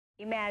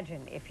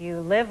Imagine if you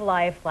live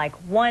life like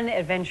one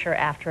adventure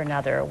after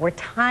another, where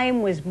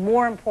time was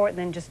more important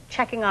than just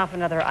checking off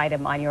another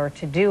item on your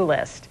to-do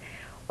list.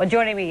 Well,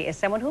 joining me is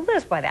someone who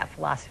lives by that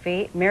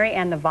philosophy,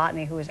 Ann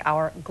Novotny, who is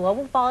our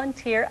Global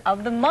Volunteer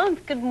of the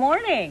Month. Good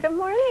morning. Good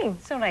morning.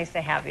 So nice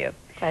to have you.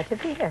 Glad to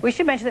be here. We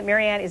should mention that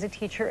Ann is a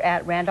teacher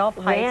at Randolph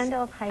Heights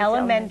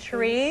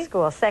Elementary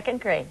School, second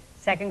grade.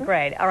 Second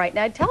grade. All right.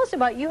 Now, tell us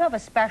about, you have a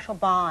special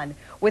bond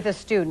with a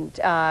student,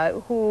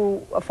 a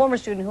former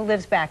student who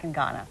lives back in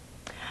Ghana.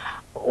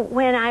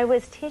 When I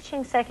was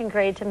teaching second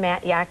grade to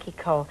Matt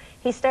Yakiko,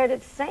 he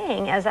started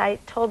saying, as I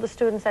told the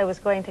students I was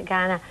going to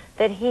Ghana,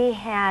 that he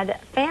had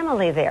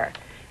family there.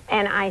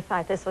 And I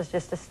thought this was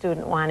just a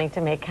student wanting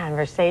to make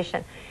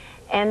conversation.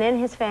 And then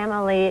his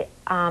family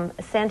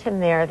sent him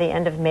there the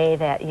end of May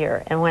that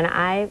year. And when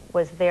I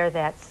was there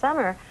that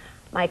summer,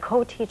 my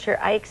co-teacher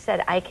Ike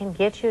said, I can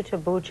get you to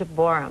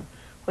Bujuborum,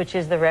 which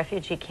is the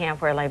refugee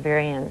camp where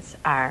Liberians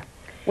are.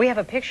 We have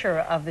a picture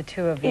of the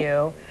two of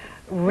you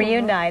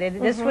reunited.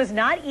 This was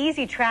not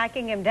easy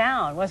tracking him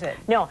down, was it?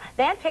 No,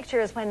 that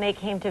picture is when they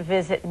came to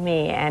visit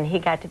me, and he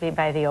got to be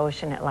by the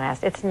ocean at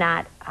last. It's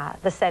not,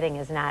 the setting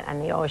is not on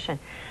the ocean.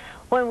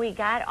 When we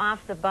got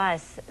off the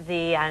bus,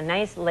 the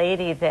nice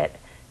lady that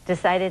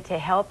decided to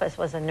help us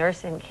was a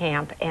nurse in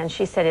camp, and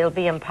she said, it'll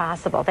be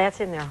impossible. That's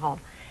in their home.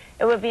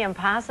 It would be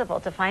impossible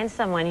to find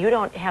someone. You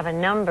don't have a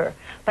number.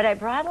 But I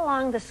brought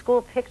along the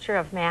school picture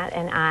of Matt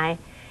and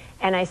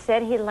I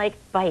said he liked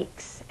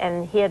bikes,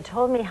 and he had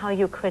told me how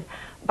you could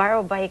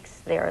borrow bikes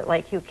there,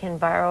 like you can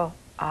borrow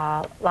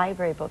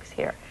library books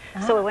here.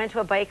 So we went to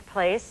a bike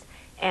place,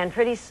 and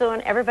pretty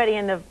soon everybody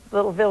in the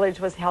little village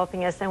was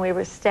helping us, and we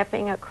were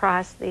stepping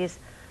across these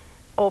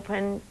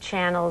open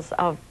channels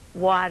of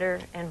water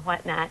and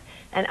whatnot,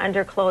 and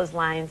under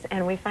clotheslines,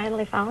 and we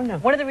finally found him.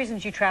 One of the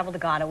reasons you traveled to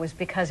Ghana was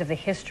because of the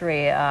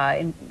history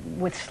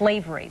with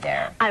slavery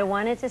there. I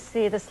wanted to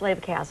see the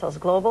slave castles.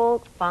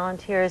 Global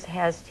Volunteers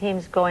has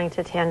teams going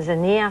to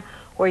Tanzania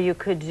where you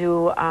could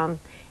do an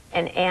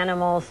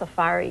animal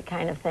safari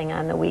kind of thing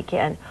on the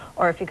weekend,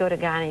 or if you go to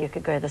Ghana, you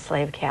could go to the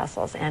slave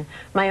castles. And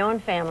my own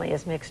family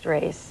is mixed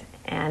race,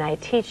 and I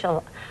teach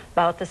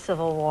about the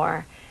Civil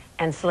War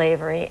and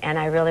slavery, and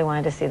I really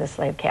wanted to see the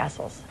slave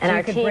castles. And so our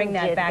you could team bring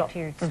that back go to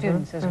your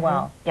students as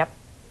well. Yep.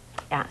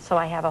 Yeah, so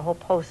I have a whole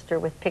poster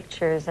with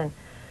pictures and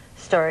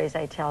stories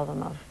I tell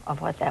them of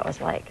what that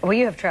was like. Well,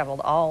 you have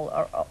traveled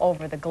all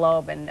over the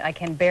globe, and I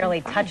can barely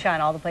touch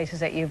on all the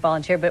places that you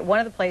volunteered, but one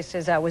of the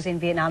places was in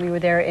Vietnam. You were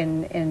there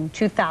in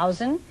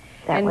 2000.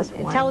 That was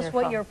wonderful. Tell us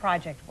what your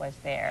project was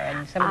there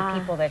and some of the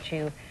people that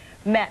you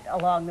met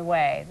along the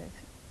way.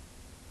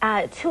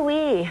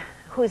 Tui,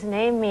 whose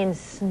name means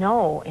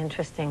snow,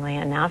 interestingly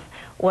enough,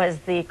 was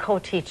the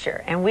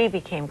co-teacher, and we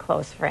became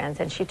close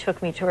friends, and she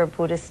took me to her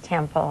Buddhist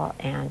temple,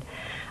 and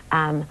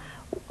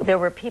there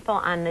were people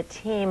on the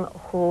team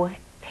whose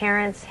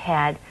parents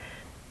had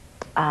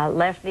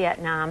left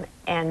Vietnam,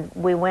 and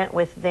we went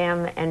with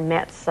them and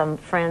met some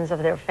friends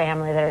of their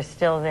family that are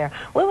still there.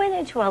 We went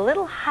into a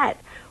little hut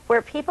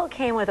where people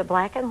came with a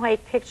black and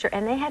white picture,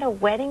 and they had a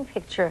wedding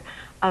picture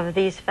of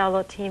these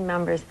fellow team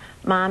members,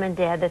 mom and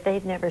dad, that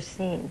they'd never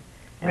seen.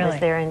 I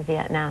was there in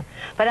Vietnam.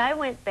 But I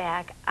went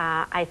back,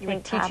 I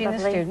think teaching the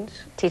students?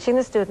 Teaching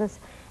the students.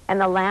 And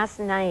the last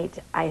night,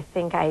 I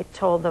think I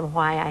told them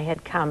why I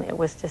had come. It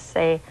was to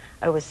say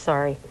I was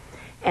sorry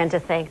and to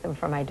thank them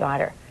for my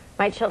daughter.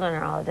 My children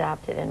are all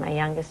adopted, and my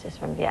youngest is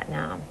from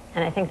Vietnam.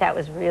 And I think that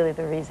was really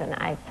the reason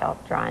I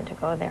felt drawn to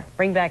go there.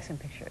 Bring back some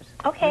pictures.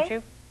 Okay. Won't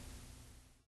you?